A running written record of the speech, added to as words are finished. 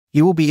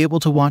You will be able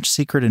to watch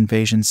Secret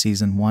Invasion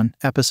Season 1,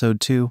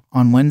 Episode 2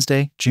 on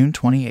Wednesday, June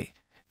 28.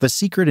 The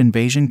Secret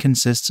Invasion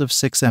consists of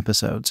 6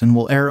 episodes and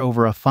will air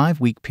over a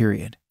 5-week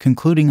period,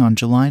 concluding on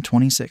July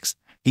 26.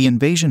 The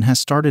invasion has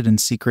started in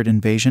Secret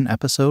Invasion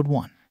Episode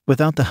 1.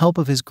 Without the help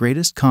of his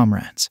greatest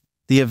comrades,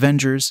 the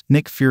Avengers,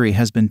 Nick Fury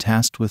has been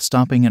tasked with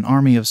stopping an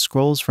army of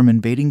Skrulls from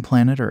invading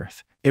planet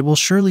Earth. It will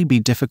surely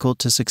be difficult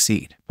to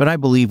succeed, but I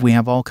believe we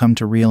have all come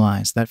to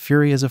realize that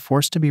Fury is a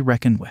force to be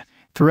reckoned with.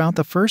 Throughout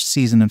the first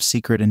season of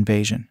Secret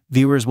Invasion,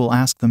 viewers will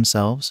ask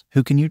themselves,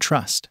 who can you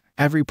trust?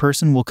 Every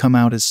person will come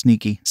out as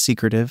sneaky,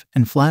 secretive,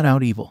 and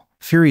flat-out evil.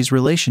 Fury's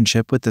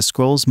relationship with the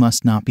Skrulls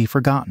must not be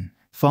forgotten.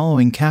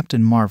 Following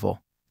Captain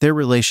Marvel, their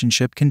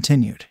relationship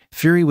continued.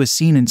 Fury was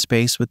seen in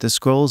space with the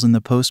Skrulls in the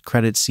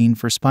post-credits scene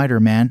for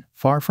Spider-Man: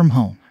 Far From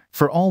Home.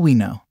 For all we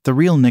know, the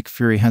real Nick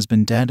Fury has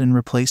been dead and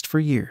replaced for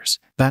years.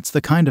 That's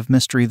the kind of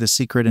mystery the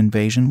Secret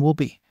Invasion will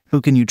be.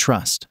 Who can you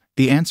trust?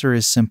 The answer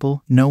is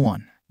simple: no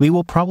one. We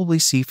will probably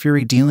see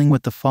Fury dealing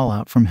with the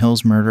fallout from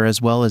Hill's murder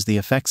as well as the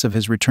effects of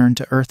his return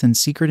to Earth in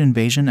Secret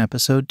Invasion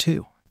Episode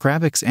 2.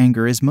 Gravik's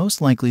anger is most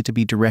likely to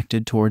be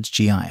directed towards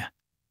Giaya,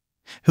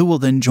 who will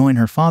then join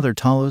her father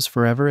Talos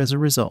forever as a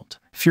result.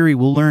 Fury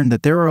will learn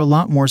that there are a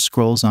lot more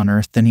Skrulls on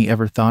Earth than he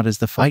ever thought as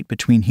the fight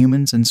between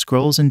humans and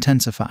Skrulls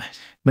intensifies.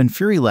 When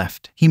Fury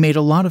left, he made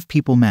a lot of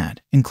people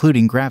mad,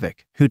 including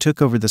Gravik, who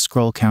took over the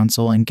Skrull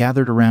Council and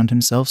gathered around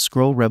himself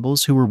Skrull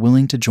rebels who were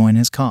willing to join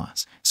his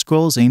cause.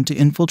 Skrulls aim to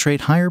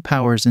infiltrate higher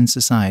powers in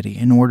society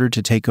in order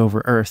to take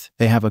over Earth.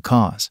 They have a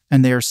cause,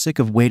 and they are sick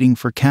of waiting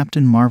for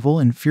Captain Marvel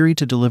and Fury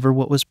to deliver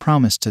what was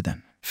promised to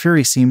them.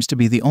 Fury seems to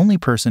be the only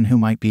person who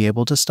might be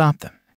able to stop them.